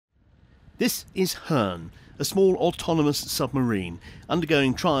This is Herne, a small autonomous submarine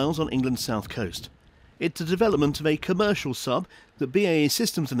undergoing trials on England's south coast. It's a development of a commercial sub that BAE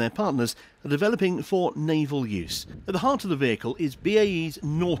Systems and their partners are developing for naval use. At the heart of the vehicle is BAE's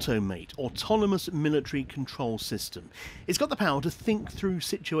Nautomate, autonomous military control system. It's got the power to think through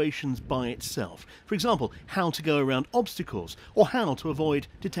situations by itself. For example, how to go around obstacles or how to avoid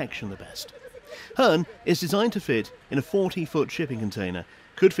detection the best. Herne is designed to fit in a 40-foot shipping container,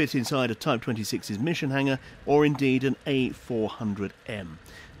 could fit inside a Type 26's mission hangar or indeed an A400M.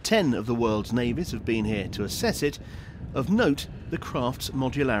 10 of the world's navies have been here to assess it. Of note, the craft's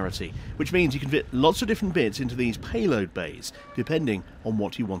modularity, which means you can fit lots of different bits into these payload bays, depending on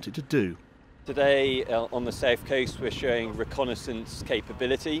what you want it to do. Today on the south coast we're showing reconnaissance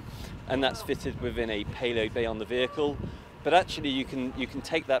capability, and that's fitted within a payload bay on the vehicle. But actually you can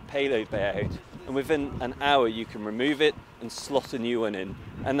take that payload bay out, and within an hour you can remove it and slot a new one in.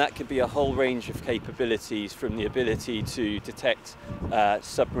 And that could be a whole range of capabilities, from the ability to detect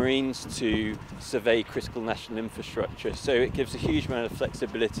submarines to survey critical national infrastructure. So it gives a huge amount of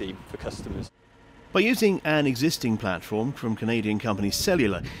flexibility for customers. By using an existing platform from Canadian company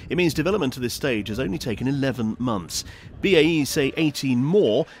Cellular, it means development to this stage has only taken 11 months. BAE say 18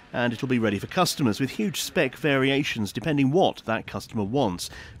 more, and it'll be ready for customers with huge spec variations depending what that customer wants,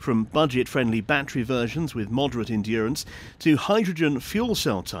 from budget-friendly battery versions with moderate endurance to hydrogen fuel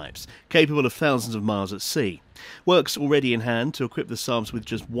cell types capable of thousands of miles at sea. Work's already in hand to equip the subs with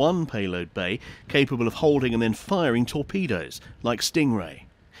just one payload bay capable of holding and then firing torpedoes like Stingray.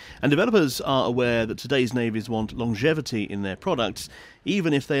 And developers are aware that today's navies want longevity in their products,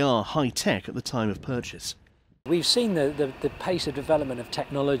 even if they are high-tech at the time of purchase. We've seen the pace of development of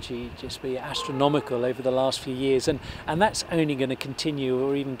technology just be astronomical over the last few years, and that's only going to continue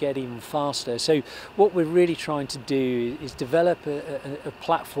or even get even faster. So what we're really trying to do is develop a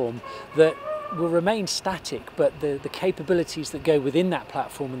platform that will remain static, but the capabilities that go within that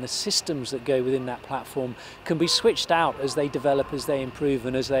platform and the systems that go within that platform can be switched out as they develop, as they improve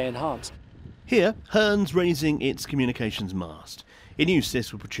and as they enhance. Here, Herne's raising its communications mast. In use,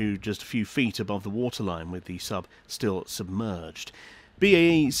 this will protrude just a few feet above the waterline with the sub still submerged.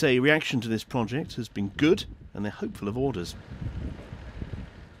 BAE say reaction to this project has been good and they're hopeful of orders.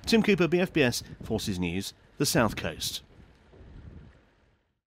 Tim Cooper, BFBS Forces News, the South Coast.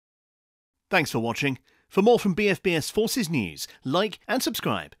 Thanks for watching. For more from BFBS Forces News, like and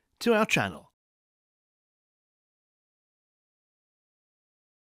subscribe to our channel.